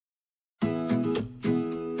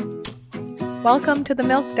Welcome to the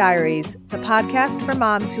Milk Diaries, the podcast for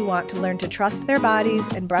moms who want to learn to trust their bodies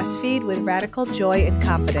and breastfeed with radical joy and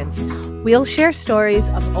confidence. We'll share stories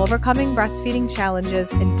of overcoming breastfeeding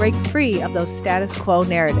challenges and break free of those status quo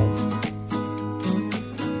narratives.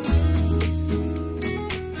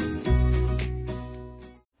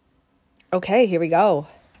 Okay, here we go.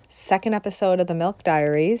 Second episode of the Milk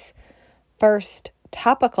Diaries. First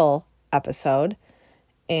topical episode,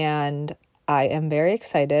 and I am very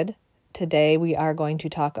excited. Today we are going to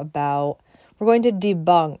we're going to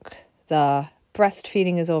debunk the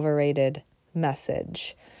breastfeeding is overrated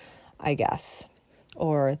message, I guess,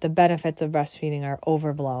 or the benefits of breastfeeding are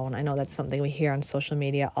overblown. I know that's something we hear on social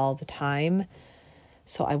media all the time,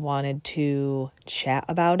 so I wanted to chat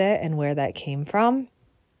about it and where that came from.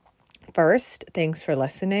 First, thanks for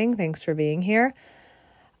listening. Thanks for being here.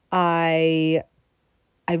 I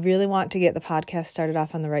really want to get the podcast started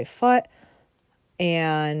off on the right foot,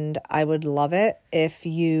 and I would love it if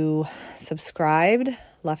you subscribed,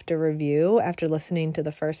 left a review after listening to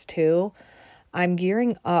the first two. I'm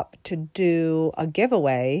gearing up to do a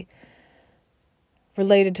giveaway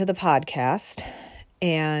related to the podcast,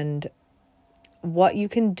 and what you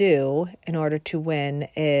can do in order to win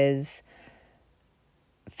is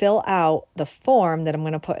fill out the form that I'm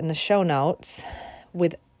going to put in the show notes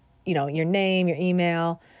with, your name, your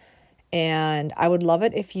email, and I would love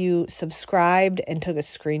it if you subscribed and took a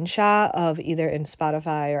screenshot of either in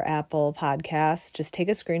Spotify or Apple Podcasts. Just take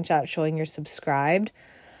a screenshot showing you're subscribed.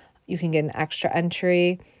 You can get an extra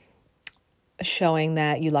entry showing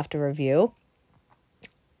that you left a review.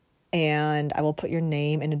 And I will put your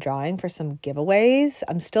name in a drawing for some giveaways.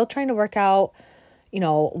 I'm still trying to work out,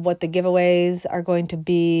 what the giveaways are going to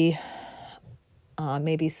be.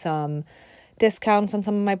 Maybe some discounts on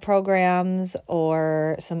some of my programs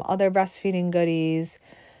or some other breastfeeding goodies.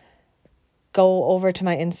 Go over to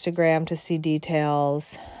my Instagram to see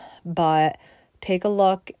details, but take a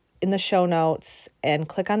look in the show notes and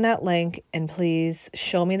click on that link, and please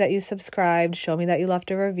show me that you subscribed, show me that you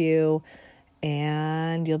left a review,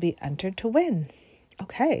 and you'll be entered to win.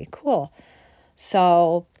 Okay, cool.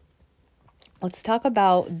 So let's talk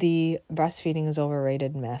about the breastfeeding is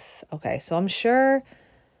overrated myth. Okay, so I'm sure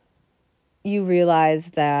you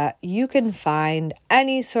realize that you can find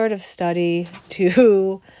any sort of study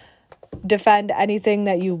to defend anything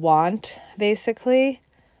that you want, basically.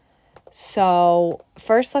 So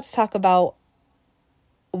first, let's talk about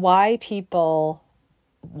why people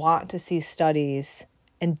want to see studies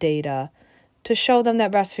and data to show them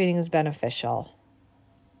that breastfeeding is beneficial.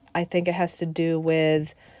 I think it has to do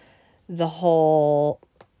with the whole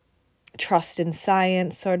trust in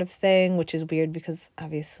science sort of thing, which is weird because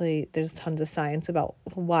obviously there's tons of science about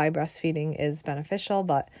why breastfeeding is beneficial,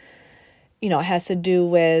 but it has to do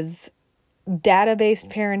with data-based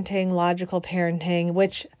parenting, logical parenting,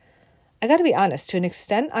 which I got to be honest, to an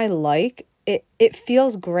extent I like. It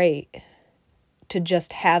feels great to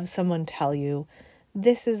just have someone tell you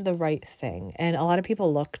this is the right thing. And a lot of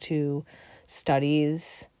people look to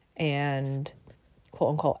studies and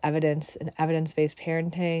quote unquote evidence and evidence-based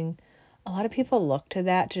parenting. A lot of people look to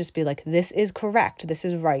that to just be like, this is correct, this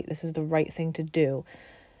is right, this is the right thing to do.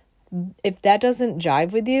 If that doesn't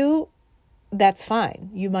jive with you, that's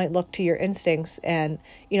fine. You might look to your instincts, and,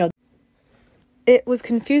 it was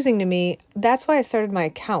confusing to me. That's why I started my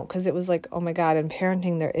account, because it was like, oh my God, in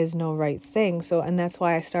parenting, there is no right thing. And that's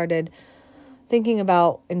why I started thinking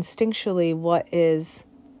about instinctually, what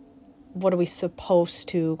are we supposed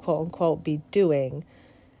to, quote unquote, be doing?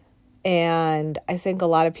 And I think a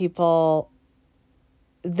lot of people,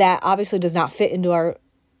 that obviously does not fit into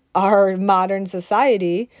our modern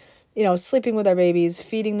society, sleeping with our babies,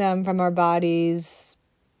 feeding them from our bodies,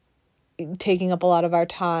 taking up a lot of our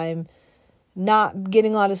time, not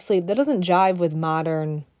getting a lot of sleep. That doesn't jive with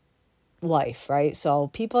modern life, right? So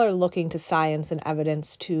people are looking to science and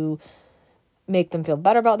evidence to make them feel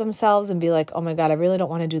better about themselves and be like, oh my God, I really don't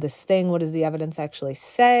want to do this thing. What does the evidence actually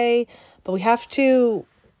say? But we have to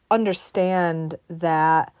understand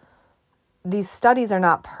that these studies are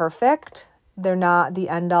not perfect. They're not the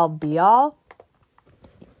end all be all.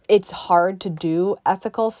 It's hard to do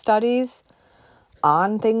ethical studies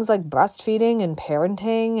on things like breastfeeding and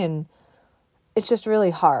parenting, and it's just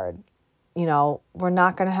really hard. We're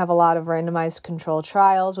not going to have a lot of randomized control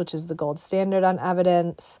trials, which is the gold standard on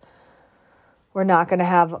evidence. We're not going to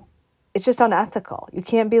have, it's just unethical. You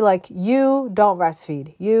can't be like, you don't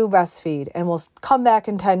breastfeed, you breastfeed, and we'll come back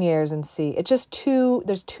in 10 years and see. It's just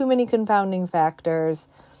there's too many confounding factors.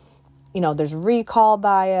 There's recall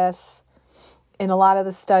bias. In a lot of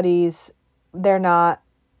the studies, they're not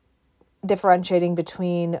differentiating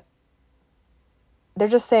between they're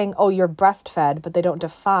just saying, oh, you're breastfed, but they don't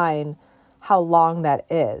define how long that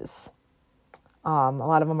is. A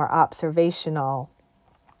lot of them are observational.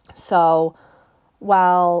 So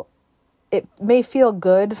while it may feel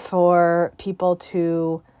good for people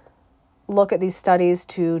to look at these studies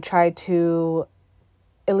to try to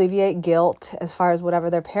alleviate guilt as far as whatever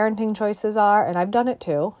their parenting choices are, and I've done it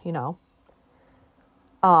too,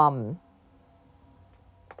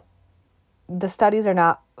 the studies are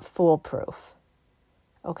not foolproof.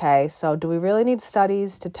 Okay, so do we really need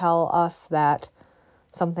studies to tell us that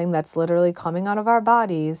something that's literally coming out of our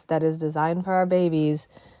bodies that is designed for our babies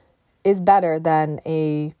is better than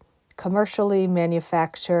a commercially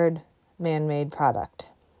manufactured man-made product?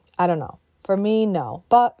 I don't know. For me, no.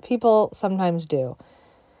 But people sometimes do.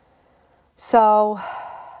 So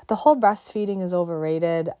the whole breastfeeding is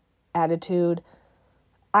overrated attitude,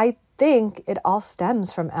 I think it all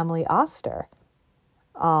stems from Emily Oster.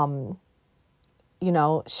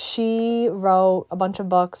 She wrote a bunch of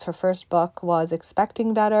books. Her first book was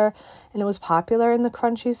Expecting Better, and it was popular in the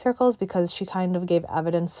crunchy circles because she kind of gave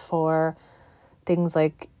evidence for things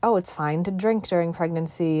like, oh, it's fine to drink during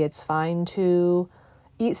pregnancy. It's fine to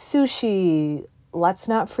eat sushi. Let's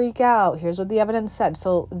not freak out. Here's what the evidence said.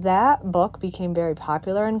 So that book became very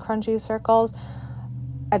popular in crunchy circles.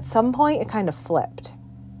 At some point, it kind of flipped.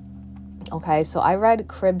 Okay, so I read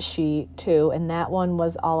Crib Sheet too, and that one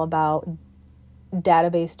was all about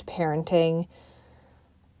data-based parenting,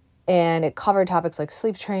 and it covered topics like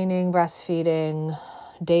sleep training, breastfeeding,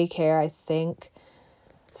 daycare, I think.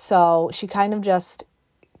 So she kind of just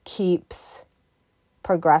keeps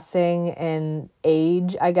progressing in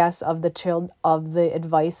age, I guess, of the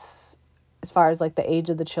advice as far as like the age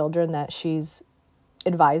of the children that she's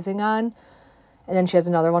advising on. And then she has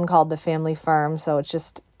another one called The Family Firm. So it's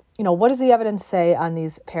just, what does the evidence say on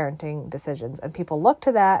these parenting decisions? And people look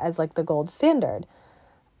to that as like the gold standard.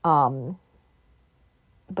 But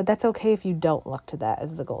that's okay if you don't look to that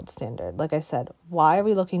as the gold standard. Like I said, why are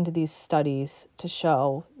we looking to these studies to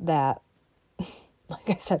show that, like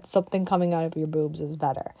I said, something coming out of your boobs is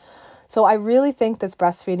better? So I really think this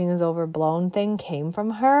breastfeeding is overblown thing came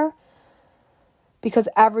from her, because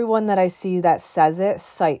everyone that I see that says it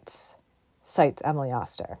cites Emily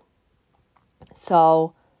Oster.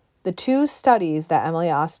 So the two studies that Emily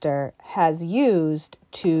Oster has used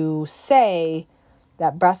to say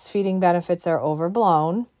that breastfeeding benefits are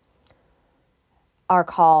overblown are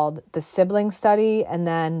called the sibling study and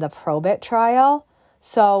then the probit trial.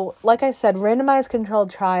 So, like I said, randomized controlled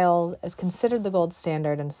trial is considered the gold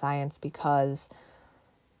standard in science because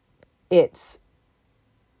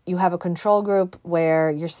you have a control group where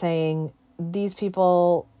you're saying these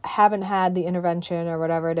people haven't had the intervention or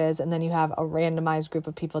whatever it is, and then you have a randomized group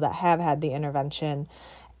of people that have had the intervention,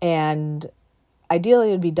 and ideally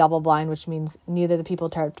it would be double blind, which means neither the people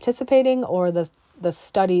participating or the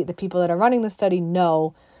study, the people that are running the study,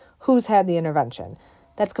 know who's had the intervention.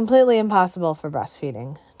 That's completely impossible for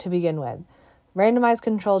breastfeeding to begin with. Randomized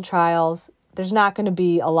controlled trials, there's not going to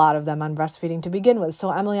be a lot of them on breastfeeding to begin with.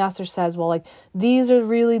 So Emily Oster says, well, like, these are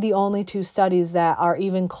really the only two studies that are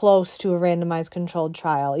even close to a randomized controlled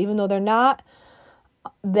trial. Even though they're not,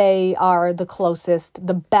 they are the closest,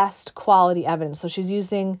 the best quality evidence. So she's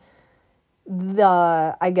using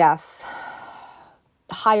the, I guess,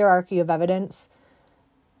 hierarchy of evidence,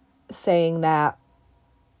 saying that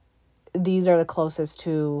these are the closest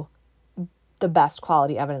to the best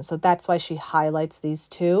quality evidence. So that's why she highlights these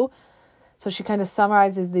two. So she kind of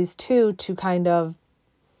summarizes these two to kind of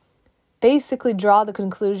basically draw the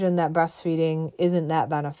conclusion that breastfeeding isn't that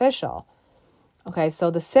beneficial. Okay,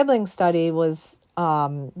 so the sibling study was,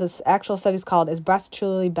 this actual study is called, Is Breast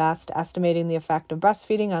Truly Best? Estimating the Effect of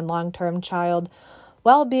Breastfeeding on Long-Term Child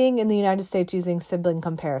Well-Being in the United States Using Sibling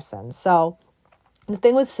Comparisons. So the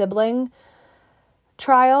thing with sibling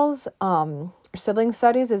trials, sibling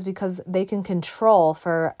studies, is because they can control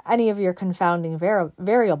for any of your confounding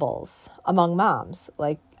variables among moms.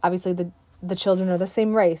 Like, obviously the children are the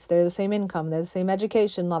same race, they're the same income, they're the same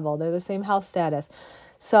education level, they're the same health status.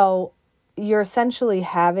 So you're essentially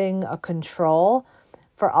having a control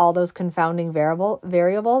for all those confounding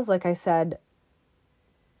variables. Like I said,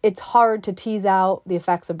 it's hard to tease out the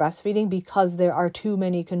effects of breastfeeding because there are too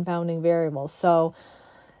many confounding variables. So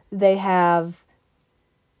they have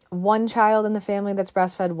one child in the family that's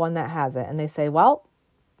breastfed, one that hasn't. And they say, well,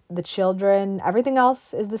 the children, everything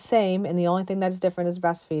else is the same, and the only thing that's different is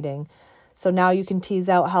breastfeeding. So now you can tease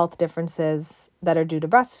out health differences that are due to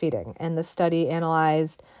breastfeeding. And the study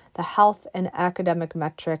analyzed the health and academic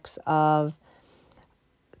metrics of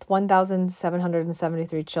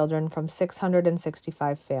 1,773 children from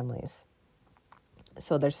 665 families.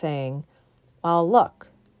 So they're saying Well, look,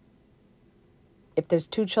 if there's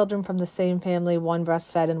 2 children from the same family, one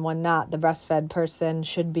breastfed and one not, the breastfed person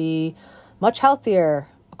should be much healthier,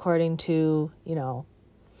 according to,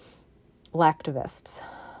 lactivists.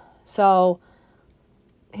 So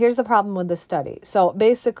here's the problem with the study. So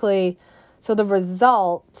basically, the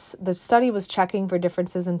results, the study was checking for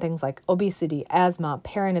differences in things like obesity, asthma,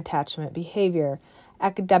 parent attachment, behavior,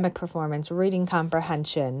 academic performance, reading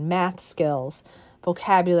comprehension, math skills,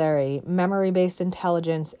 vocabulary, memory-based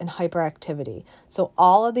intelligence, and hyperactivity. So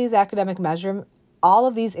all of these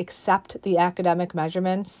except the academic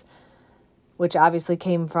measurements, which obviously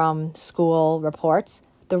came from school reports,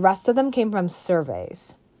 the rest of them came from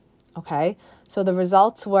surveys. Okay, so the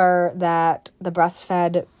results were that the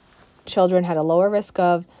breastfed children had a lower risk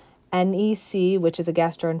of NEC, which is a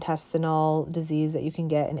gastrointestinal disease that you can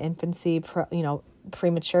get in infancy.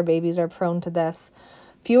 Premature babies are prone to this.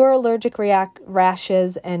 Fewer allergic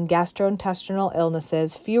rashes and gastrointestinal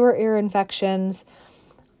illnesses, fewer ear infections,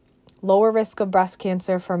 lower risk of breast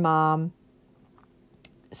cancer for mom.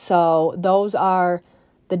 So those are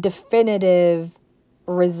the definitive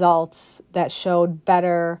results that showed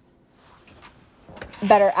better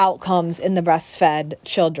outcomes in the breastfed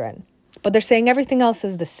children. But they're saying everything else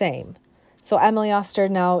is the same. So Emily Oster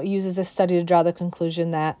now uses this study to draw the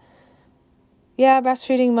conclusion that,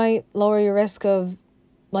 breastfeeding might lower your risk of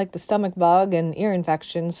like the stomach bug and ear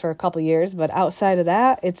infections for a couple years, but outside of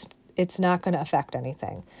that, it's not going to affect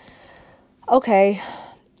anything. Okay,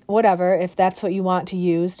 whatever, if that's what you want to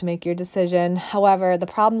use to make your decision. However, the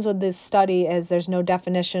problems with this study is there's no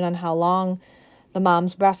definition on how long the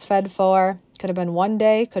mom's breastfed for. Could have been 1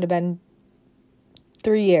 day, could have been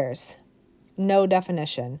 3 years. No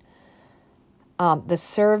definition. The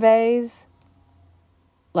surveys,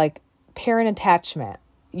 like parent attachment,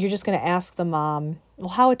 you're just going to ask the mom, well,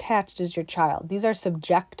 how attached is your child? These are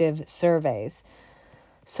subjective surveys.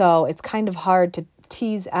 So it's kind of hard to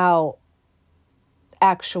tease out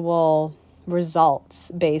actual results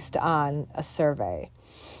based on a survey.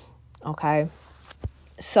 Okay.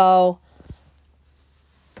 So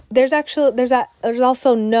there's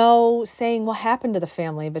also no saying what happened to the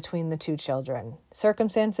family between the 2 children.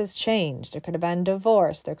 Circumstances changed. There could have been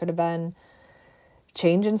divorce. There could have been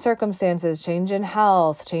change in circumstances, change in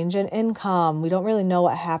health, change in income. We don't really know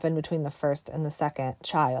what happened between the first and the second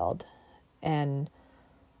child and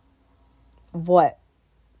what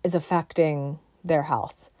is affecting their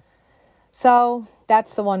health. So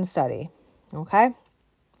that's the one study. Okay.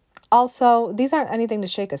 Also, these aren't anything to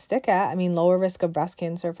shake a stick at. I mean, lower risk of breast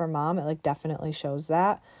cancer for mom, it definitely shows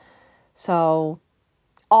that. So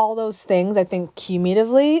all those things, I think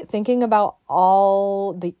cumulatively, thinking about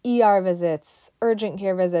all the ER visits, urgent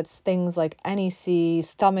care visits, things like NEC,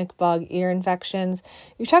 stomach bug, ear infections,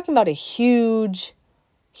 you're talking about a huge,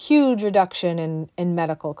 huge reduction in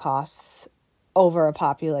medical costs over a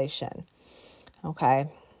population. Okay,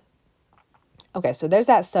 so there's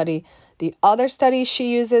that study. The other study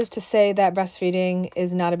she uses to say that breastfeeding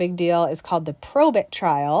is not a big deal is called the PROBIT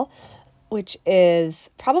trial, which is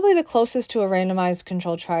probably the closest to a randomized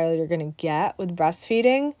controlled trial you're going to get with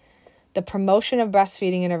breastfeeding, the promotion of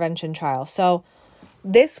breastfeeding intervention trial. So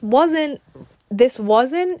the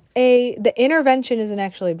intervention isn't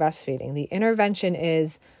actually breastfeeding. The intervention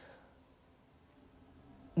is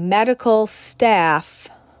medical staff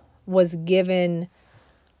was given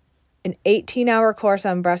an 18-hour course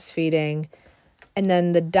on breastfeeding, and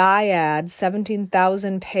then the dyad,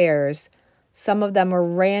 17,000 pairs, some of them were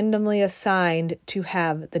randomly assigned to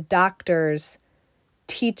have the doctors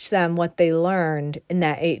teach them what they learned in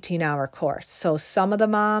that 18-hour course. So some of the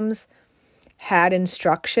moms had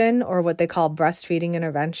instruction or what they call breastfeeding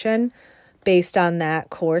intervention based on that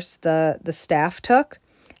course the staff took.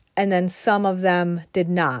 And then some of them did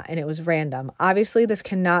not, and it was random. Obviously, this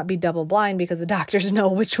cannot be double blind because the doctors know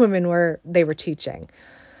which women they were teaching.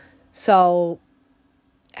 So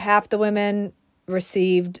half the women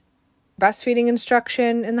received breastfeeding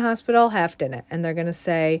instruction in the hospital, half didn't. And they're going to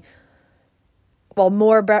say, well,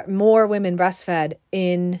 more women breastfed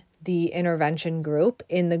in the intervention group,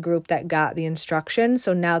 in the group that got the instruction.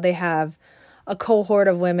 So now they have a cohort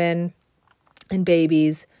of women and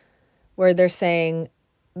babies where they're saying,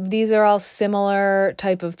 these are all similar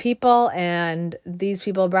type of people, and these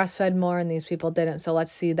people breastfed more and these people didn't. So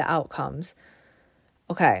let's see the outcomes.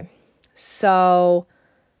 Okay, so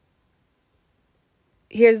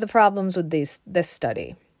here's the problems with this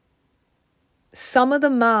study. Some of the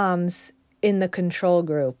moms in the control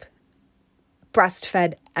group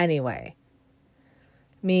breastfed anyway,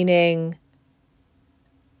 meaning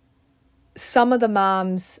some of the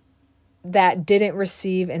moms that didn't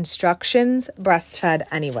receive instructions breastfed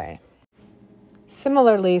anyway.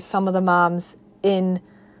 Similarly, some of the moms in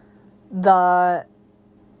the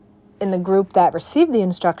group that received the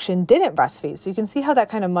instruction didn't breastfeed. So you can see how that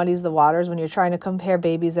kind of muddies the waters when you're trying to compare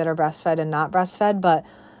babies that are breastfed and not breastfed, but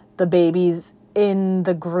the babies in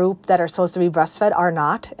the group that are supposed to be breastfed are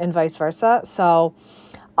not, and vice versa. So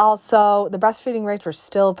also the breastfeeding rates were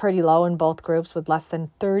still pretty low in both groups, with less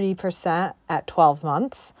than 30% at 12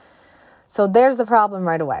 months. So there's the problem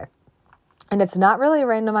right away. And it's not really a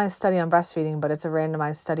randomized study on breastfeeding, but it's a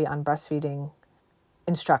randomized study on breastfeeding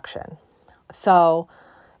instruction. So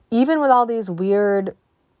even with all these weird,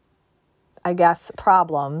 I guess,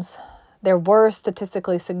 problems, there were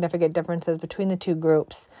statistically significant differences between the two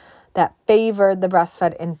groups that favored the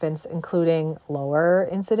breastfed infants, including lower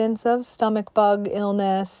incidence of stomach bug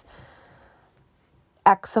illness,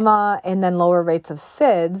 eczema, and then lower rates of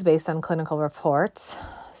SIDS based on clinical reports.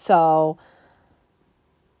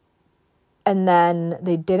 And then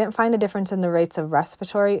they didn't find a difference in the rates of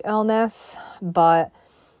respiratory illness, but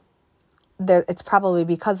it's probably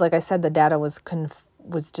because, like I said, the data was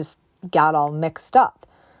just got all mixed up.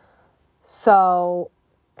 So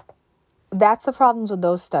that's the problems with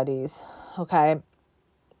those studies, okay?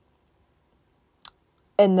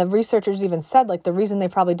 And the researchers even said, like, the reason they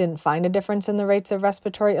probably didn't find a difference in the rates of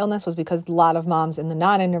respiratory illness was because a lot of moms in the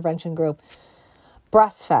non-intervention group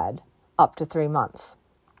breastfed up to 3 months.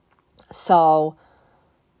 So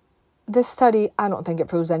this study, I don't think it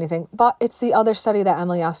proves anything, but it's the other study that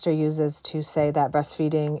Emily Oster uses to say that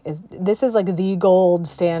breastfeeding this is like the gold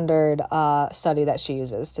standard study that she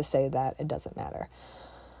uses to say that it doesn't matter.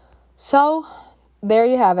 So there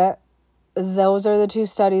you have it. Those are the two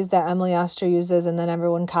studies that Emily Oster uses, and then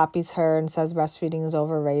everyone copies her and says breastfeeding is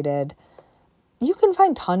overrated. You can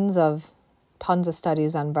find tons of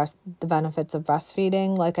studies on the benefits of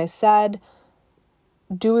breastfeeding. Like I said,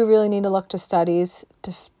 do we really need to look to studies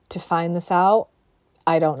to find this out?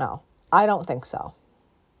 I don't know. I don't think so.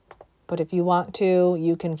 But if you want to,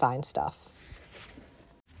 you can find stuff.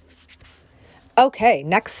 Okay,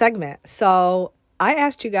 next segment. So I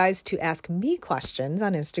asked you guys to ask me questions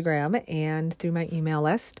on Instagram and through my email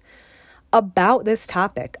list about this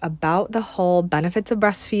topic, about the whole benefits of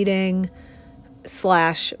breastfeeding /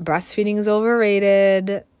 breastfeeding is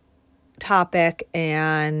overrated topic,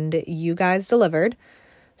 and you guys delivered.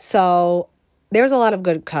 So there's a lot of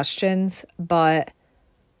good questions, but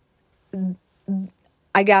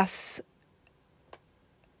I guess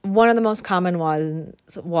one of the most common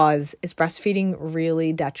ones was, is breastfeeding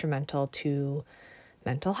really detrimental to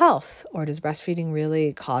mental health? Or does breastfeeding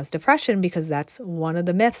really cause depression? Because that's one of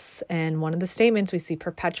the myths and one of the statements we see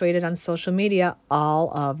perpetuated on social media all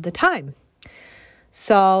of the time.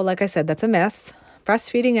 So like I said, that's a myth.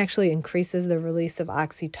 Breastfeeding actually increases the release of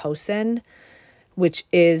oxytocin, which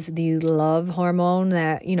is the love hormone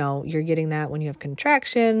that, you're getting that when you have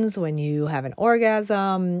contractions, when you have an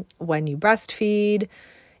orgasm, when you breastfeed.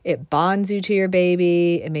 It bonds you to your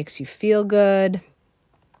baby. It makes you feel good.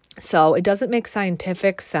 So it doesn't make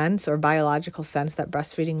scientific sense or biological sense that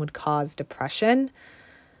breastfeeding would cause depression.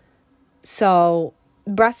 So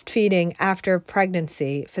breastfeeding after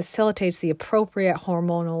pregnancy facilitates the appropriate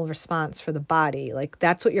hormonal response for the body. Like,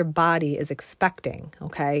 that's what your body is expecting,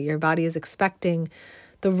 okay? Your body is expecting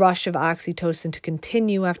the rush of oxytocin to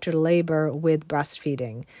continue after labor with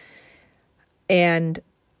breastfeeding. And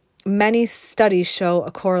many studies show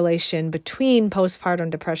a correlation between postpartum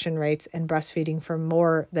depression rates and breastfeeding for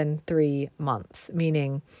more than 3 months,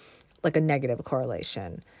 meaning like a negative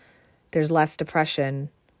correlation. There's less depression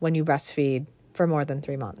when you breastfeed for more than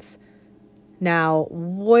 3 months. Now,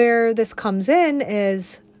 where this comes in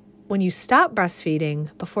is when you stop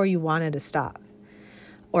breastfeeding before you wanted to stop,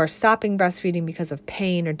 or stopping breastfeeding because of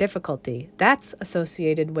pain or difficulty. That's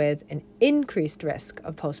associated with an increased risk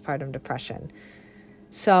of postpartum depression.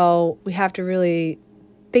 So we have to really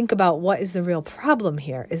think about, what is the real problem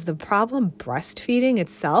here? Is the problem breastfeeding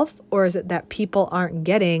itself, or is it that people aren't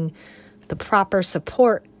getting the proper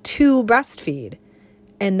support to breastfeed?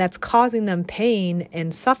 And that's causing them pain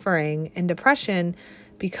and suffering and depression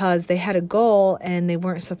because they had a goal and they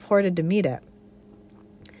weren't supported to meet it.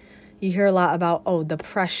 You hear a lot about, the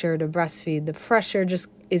pressure to breastfeed. The pressure just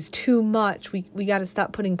is too much. We got to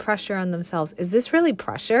stop putting pressure on themselves. Is this really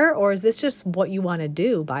pressure, or is this just what you want to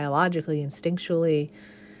do biologically, instinctually,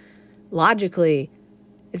 logically?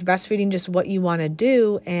 Is breastfeeding just what you want to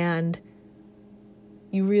do and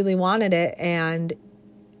you really wanted it and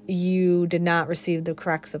you did not receive the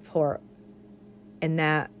correct support, and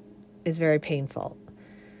that is very painful.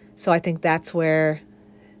 So I think that's where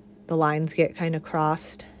the lines get kind of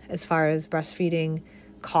crossed as far as breastfeeding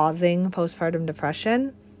causing postpartum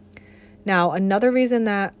depression. Now, another reason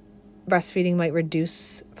that breastfeeding might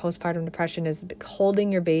reduce postpartum depression is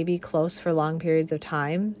holding your baby close for long periods of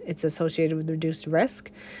time. It's associated with reduced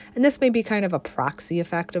risk. And this may be kind of a proxy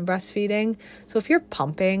effect of breastfeeding. So if you're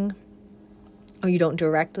pumping or you don't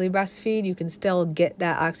directly breastfeed, you can still get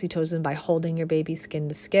that oxytocin by holding your baby skin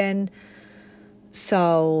to skin.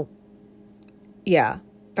 So yeah,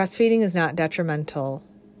 breastfeeding is not detrimental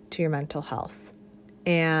to your mental health.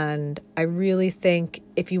 And I really think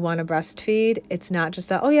if you want to breastfeed, it's not just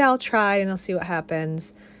that, oh yeah, I'll try and I'll see what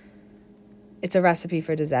happens. It's a recipe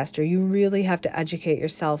for disaster. You really have to educate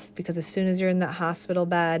yourself, because as soon as you're in that hospital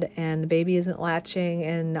bed and the baby isn't latching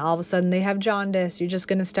and all of a sudden they have jaundice, you're just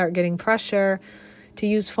going to start getting pressure to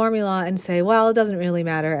use formula and say, well, it doesn't really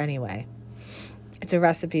matter anyway. It's a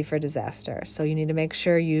recipe for disaster. So you need to make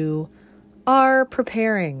sure you are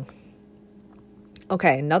preparing.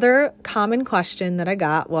 Okay, another common question that I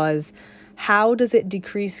got was, how does it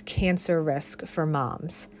decrease cancer risk for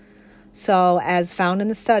moms? So as found in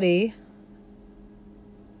the study,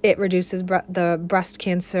 it reduces the breast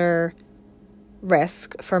cancer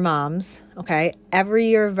risk for moms. Okay, every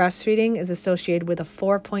year of breastfeeding is associated with a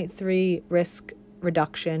 4.3 risk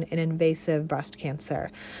reduction in invasive breast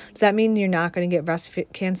cancer. Does that mean you're not going to get breast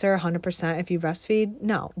cancer 100% if you breastfeed?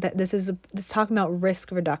 No, this is talking about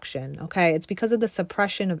risk reduction. Okay, it's because of the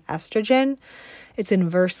suppression of estrogen. It's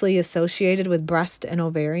inversely associated with breast and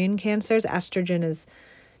ovarian cancers. Estrogen is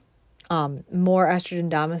more estrogen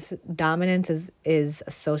dominance is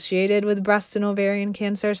associated with breast and ovarian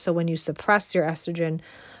cancer. So when you suppress your estrogen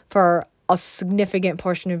for a significant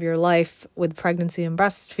portion of your life with pregnancy and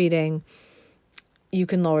breastfeeding, you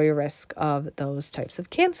can lower your risk of those types of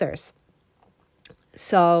cancers.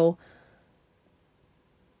 So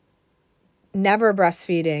never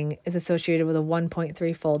breastfeeding is associated with a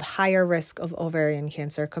 1.3-fold higher risk of ovarian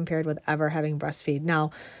cancer compared with ever having breastfeed.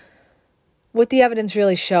 Now, what the evidence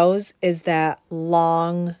really shows is that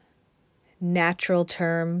long, natural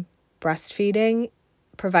term breastfeeding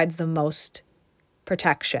provides the most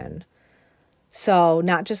protection. So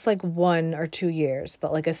not just like 1 or 2 years,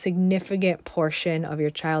 but like a significant portion of your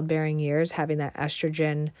childbearing years having that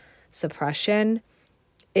estrogen suppression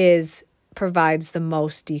provides the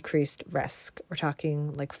most decreased risk. We're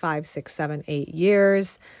talking like 5, 6, 7, 8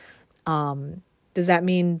 years. Does that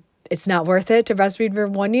mean it's not worth it to breastfeed for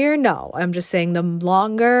 1 year? No, I'm just saying the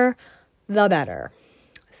longer, the better.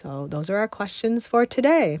 So those are our questions for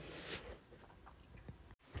today.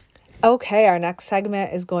 Okay, our next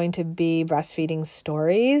segment is going to be breastfeeding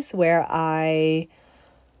stories, where I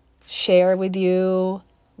share with you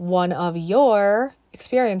one of your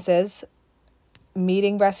experiences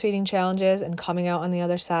meeting breastfeeding challenges and coming out on the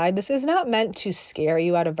other side. This is not meant to scare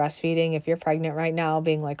you out of breastfeeding if you're pregnant right now,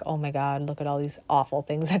 being like, oh my God, look at all these awful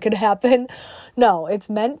things that could happen. No, it's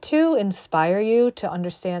meant to inspire you to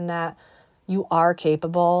understand that you are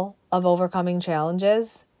capable of overcoming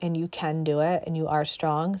challenges and you can do it and you are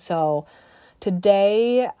strong. So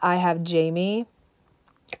today I have Jamie,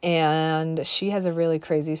 and she has a really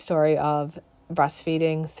crazy story of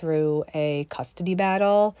breastfeeding through a custody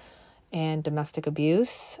battle and domestic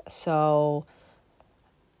abuse. So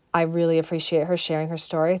I really appreciate her sharing her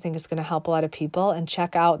story. I think it's going to help a lot of people. And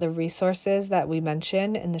check out the resources that we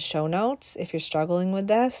mentioned in the show notes if you're struggling with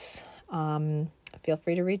this. Feel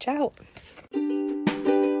free to reach out.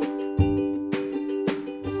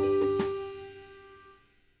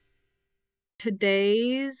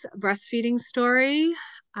 Today's breastfeeding story,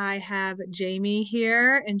 I have Jamie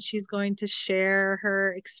here, and she's going to share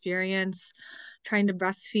her experience trying to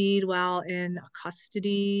breastfeed while in a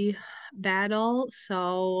custody battle.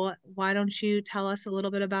 So why don't you tell us a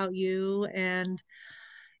little bit about you and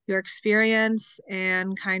your experience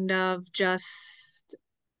and kind of just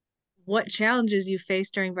what challenges you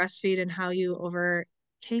faced during breastfeed and how you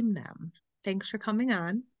overcame them. Thanks for coming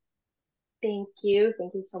on. Thank you.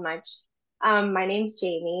 Thank you so much. My name's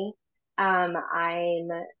Jamie. I'm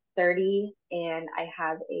 30 and I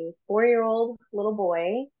have a 4-year-old little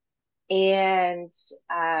boy. And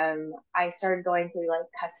I started going through like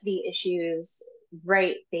custody issues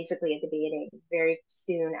right basically at the beginning, very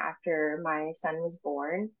soon after my son was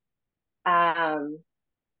born. Um,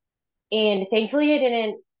 and thankfully I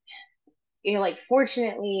didn't, like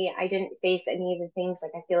fortunately, I didn't face any of the things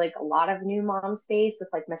like I feel like a lot of new moms face with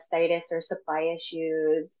like mastitis or supply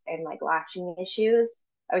issues and like latching issues.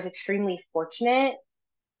 I was extremely fortunate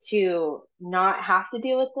to not have to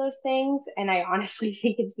deal with those things. And I honestly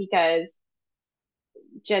think it's because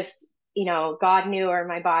just, God knew or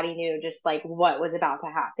my body knew just like what was about to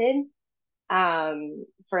happen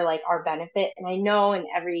for like our benefit. And I know in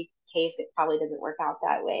every case it probably doesn't work out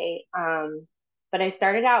that way. But I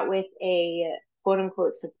started out with a quote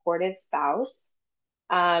unquote supportive spouse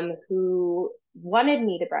who wanted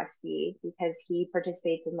me to breastfeed because he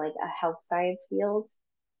participates in like a health science field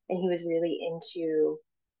and he was really into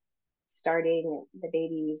starting the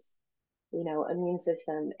baby's, immune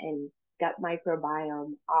system and gut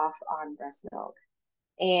microbiome off on breast milk.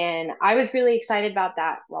 And I was really excited about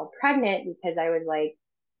that while pregnant because I was like,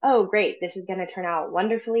 oh, great, this is going to turn out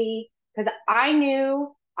wonderfully. Because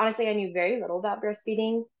honestly, I knew very little about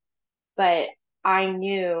breastfeeding, but I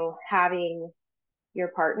knew having your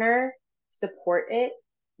partner support it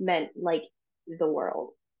meant like the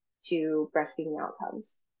world to breastfeeding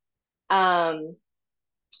outcomes. Um,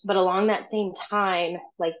 but along that same time,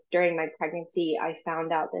 like during my pregnancy, I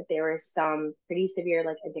found out that there were some pretty severe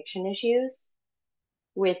like addiction issues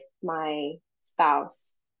with my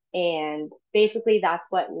spouse. And basically, that's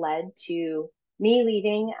what led to me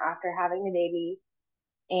leaving after having the baby.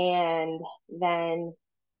 And then,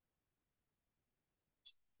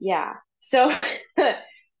 yeah. So,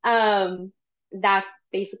 um, that's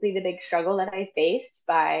basically the big struggle that I faced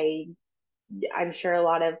by, I'm sure a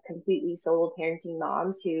lot of completely solo parenting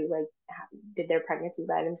moms who like did their pregnancy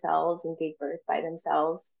by themselves and gave birth by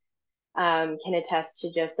themselves, can attest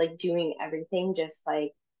to just like doing everything just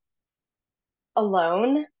like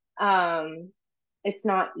alone. Um, it's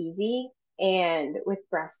not easy. And with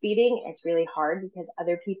breastfeeding, it's really hard because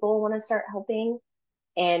other people want to start helping.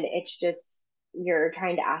 And it's just, you're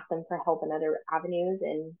trying to ask them for help in other avenues.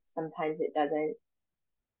 And sometimes it doesn't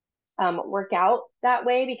work out that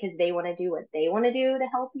way because they want to do what they want to do to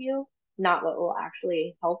help you, not what will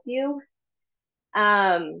actually help you.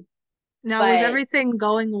 Um, Now, was but everything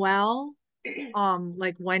going well?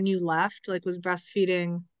 Like when you left, like was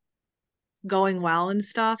breastfeeding going well and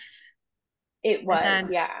stuff? it And was,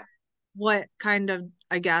 then yeah. what kind of,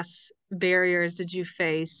 I guess, barriers did you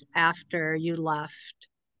face after you left?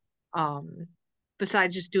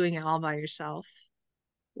 Besides just doing it all by yourself?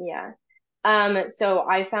 Yeah. So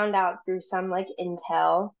I found out through some like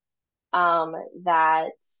intel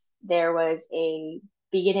that there was a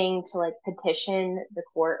beginning to like petition the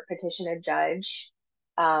court, petition a judge,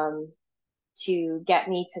 um, to get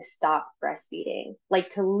me to stop breastfeeding, like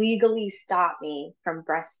to legally stop me from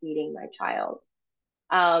breastfeeding my child.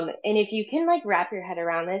 And if you can like wrap your head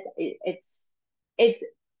around this, it's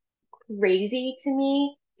crazy to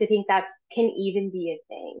me to think that can even be a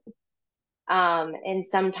thing. And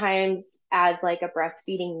sometimes as like a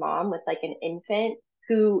breastfeeding mom with like an infant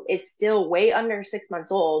who is still way under 6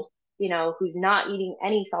 months old, who's not eating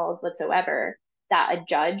any solids whatsoever, that a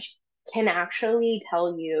judge can actually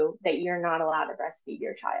tell you that you're not allowed to breastfeed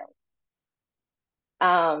your child.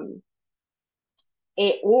 Um,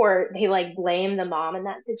 or they like blame the mom in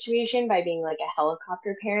that situation by being like a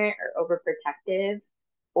helicopter parent or overprotective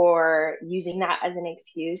or using that as an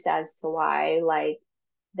excuse as to why like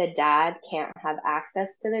the dad can't have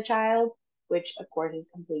access to the child, which of course is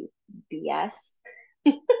complete BS.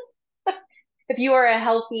 If you are a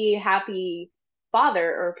healthy, happy father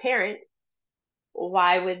or parent,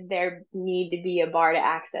 why would there need to be a bar to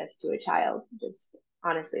access to a child? Just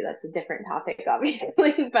honestly, that's a different topic,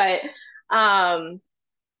 obviously. But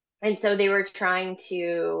and so they were trying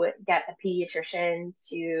to get a pediatrician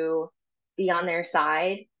to be on their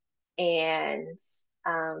side. And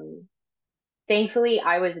um, thankfully,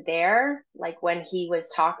 I was there, like when he was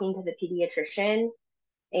talking to the pediatrician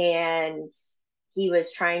and he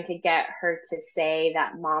was trying to get her to say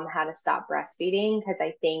that mom had to stop breastfeeding because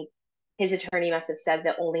I think his attorney must have said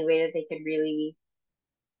the only way that they could really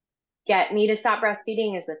get me to stop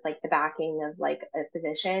breastfeeding is with like the backing of like a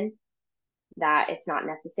physician, that it's not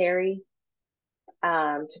necessary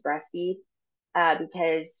to breastfeed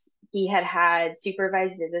because he had had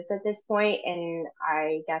supervised visits at this point, and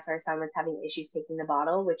I guess our son was having issues taking the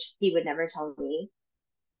bottle, which he would never tell me.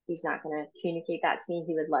 He's not going to communicate that to me.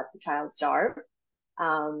 He would let the child starve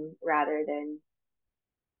rather than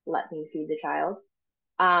let me feed the child.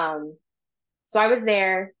 Um, so I was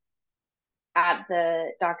there at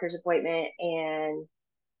the doctor's appointment, and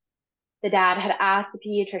the dad had asked the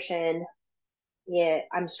pediatrician, yeah,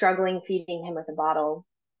 I'm struggling feeding him with a bottle,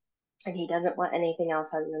 and he doesn't want anything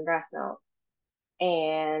else other than breast milk.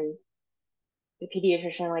 And the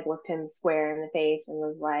pediatrician like looked him square in the face and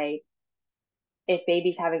was like, if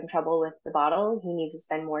baby's having trouble with the bottle, he needs to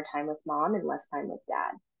spend more time with mom and less time with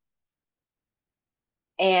dad.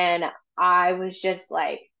 And I was just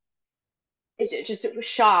like, it was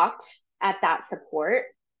shocked at that support.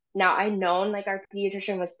 Now I known like our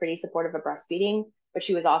pediatrician was pretty supportive of breastfeeding, but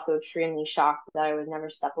she was also extremely shocked that I was never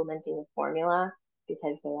supplementing with formula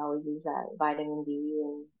because they always use that vitamin D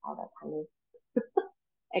and all that kind of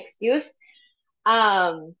excuse.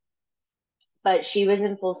 Um, But she was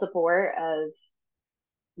in full support of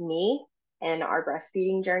me and our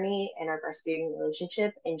breastfeeding journey and our breastfeeding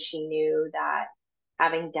relationship. And she knew that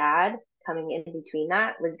having dad coming in between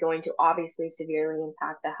that was going to obviously severely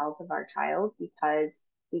impact the health of our child because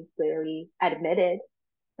he clearly admitted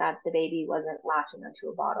that the baby wasn't latching onto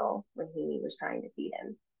a bottle when he was trying to feed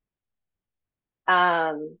him.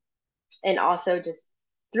 Um, and also just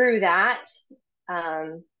through that,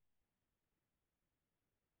 um,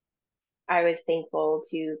 I was thankful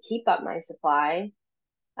to keep up my supply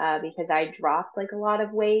because I dropped like a lot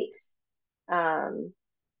of weight. Um,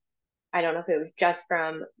 I don't know if it was just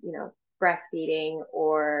from, breastfeeding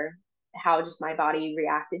or how just my body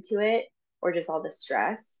reacted to it or just all the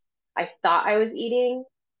stress. I thought I was eating,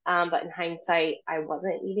 but in hindsight, I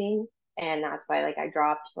wasn't eating. And that's why like I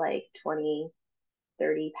dropped like 20,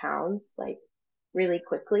 30 pounds like really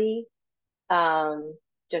quickly. Um,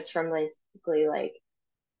 just from basically like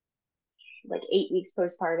 8 weeks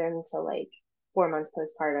postpartum to like 4 months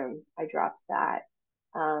postpartum, I dropped that.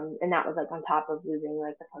 And that was like on top of losing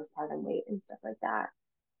like the postpartum weight and stuff like that.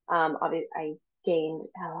 Obviously, I gained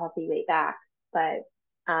a healthy weight back, but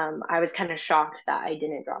I was kind of shocked that I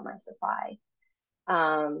didn't drop my supply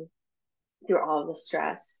um, through all of the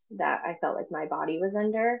stress that I felt like my body was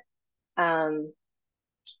under. Um,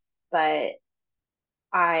 but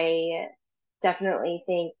I definitely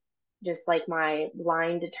think just like my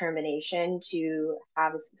blind determination to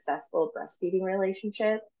have a successful breastfeeding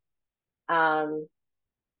relationship um,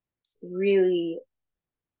 really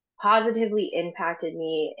positively impacted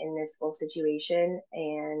me in this whole situation.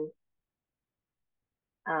 And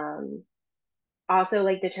um, also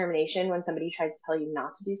like determination when somebody tries to tell you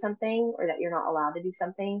not to do something or that you're not allowed to do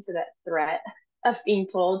something. So that threat of being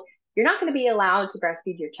told you're not going to be allowed to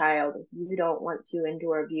breastfeed your child if you don't want to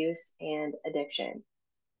endure abuse and addiction.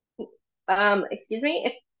 Excuse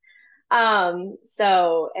me.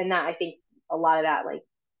 So, and that I think a lot of that like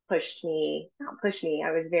pushed me, not pushed me.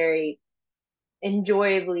 I was very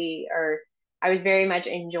enjoyably, or I was very much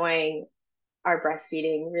enjoying our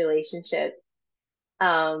breastfeeding relationship,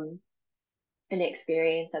 um, and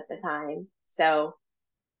experience at the time. So,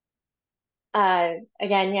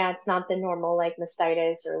 again, yeah, it's not the normal like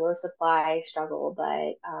mastitis or low supply struggle,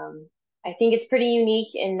 but, I think it's pretty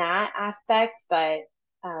unique in that aspect, but,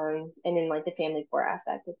 and in like the family core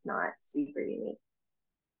aspect, it's not super unique.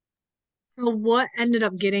 So what ended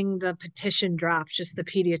up getting the petition dropped? Just the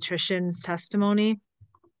pediatrician's testimony?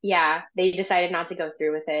 Yeah, they decided not to go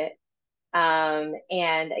through with it. And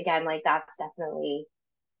again, like that's definitely,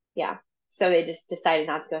 yeah. So they just decided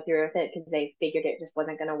not to go through with it because they figured it just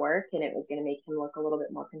wasn't going to work and it was going to make him look a little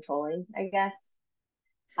bit more controlling, I guess.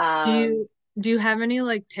 Do Um, you do you have any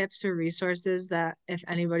like tips or resources that if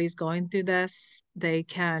anybody's going through this, they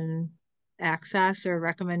can access or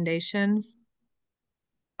recommendations?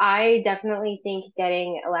 I definitely think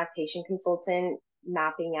getting a lactation consultant,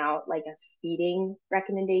 mapping out like a feeding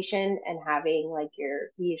recommendation and having like your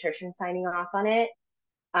pediatrician signing off on it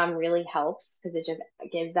really helps because it just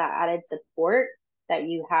gives that added support that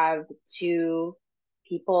you have two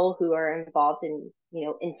people who are involved in,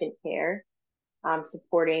 infant care,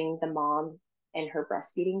 supporting the mom and her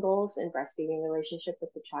breastfeeding goals and breastfeeding relationship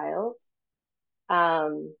with the child.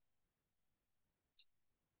 Um,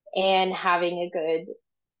 and having a good,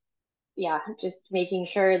 yeah, just making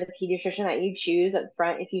sure the pediatrician that you choose up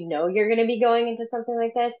front, if you know you're going to be going into something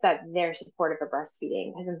like this, that they're supportive of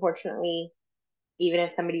breastfeeding. Because unfortunately, even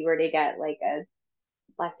if somebody were to get like a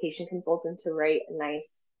lactation consultant to write a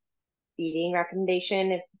nice feeding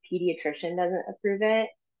recommendation, if the pediatrician doesn't approve it,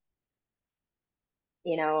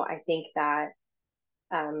 I think that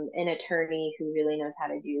an attorney who really knows how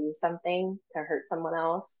to do something to hurt someone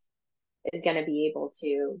else is going to be able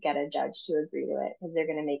to get a judge to agree to it because they're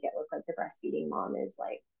going to make it look like the breastfeeding mom is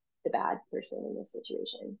like the bad person in this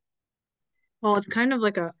situation. Well, it's kind of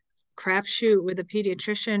like a crapshoot with a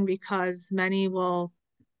pediatrician because many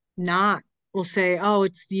not will say, oh,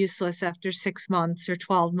 it's useless after 6 months or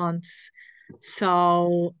 12 months.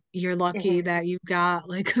 So you're lucky Mm-hmm. that you got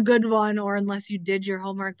like a good one, or unless you did your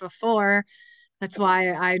homework before. That's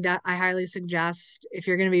why I highly suggest if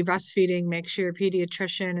you're going to be breastfeeding, make sure your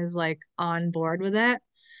pediatrician is like on board with it.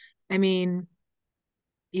 I mean,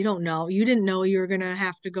 you don't know, you didn't know you were going to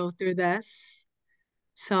have to go through this.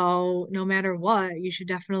 So no matter what, you should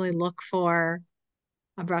definitely look for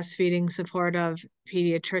a breastfeeding supportive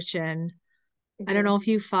pediatrician. I don't Mm-hmm. know if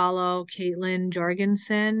you follow Caitlin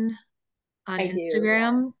Jorgensen on I do,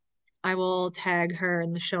 yeah. Instagram. I will tag her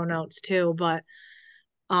in the show notes too, but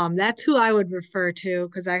that's who I would refer to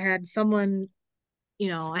because I had someone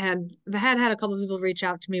I had a couple of people reach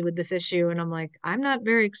out to me with this issue, and I'm like, I'm not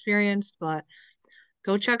very experienced, but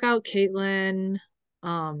go check out Caitlin.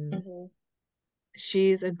 Um, Mm-hmm.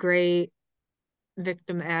 she's a great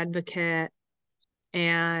victim advocate,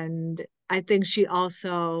 and I think she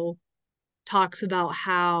also talks about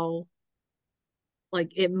how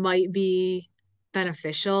like it might be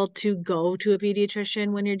beneficial to go to a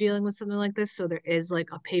pediatrician when you're dealing with something like this, so there is like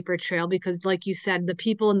a paper trail, because like you said, the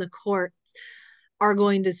people in the court are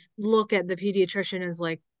going to look at the pediatrician as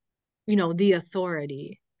like, the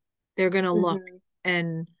authority. They're going to look Mm-hmm.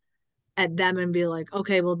 and at them and be like,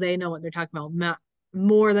 okay, well, they know what they're talking about,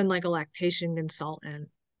 more than like a lactation consultant.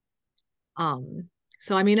 um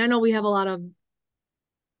so I mean, I know I have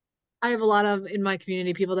a lot of in my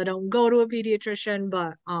community people that don't go to a pediatrician,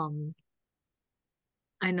 but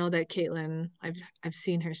I know that Caitlin, I've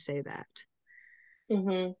seen her say that. Mm-hmm.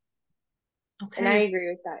 And Okay, I is, agree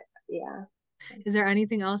with that. Yeah. is there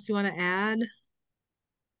anything else you want to add?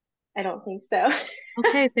 I don't think so.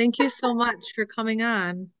 Okay, thank you so much for coming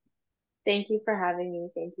on. Thank you for having me.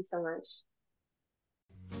 Thank you so much.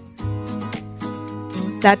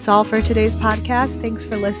 That's all for today's podcast. Thanks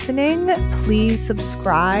for listening. Please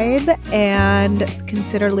subscribe and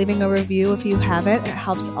consider leaving a review if you haven't. It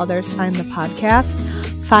helps others find the podcast.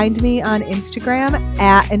 Find me on Instagram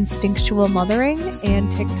at Instinctual Mothering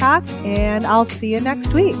and TikTok, and I'll see you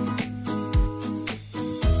next week.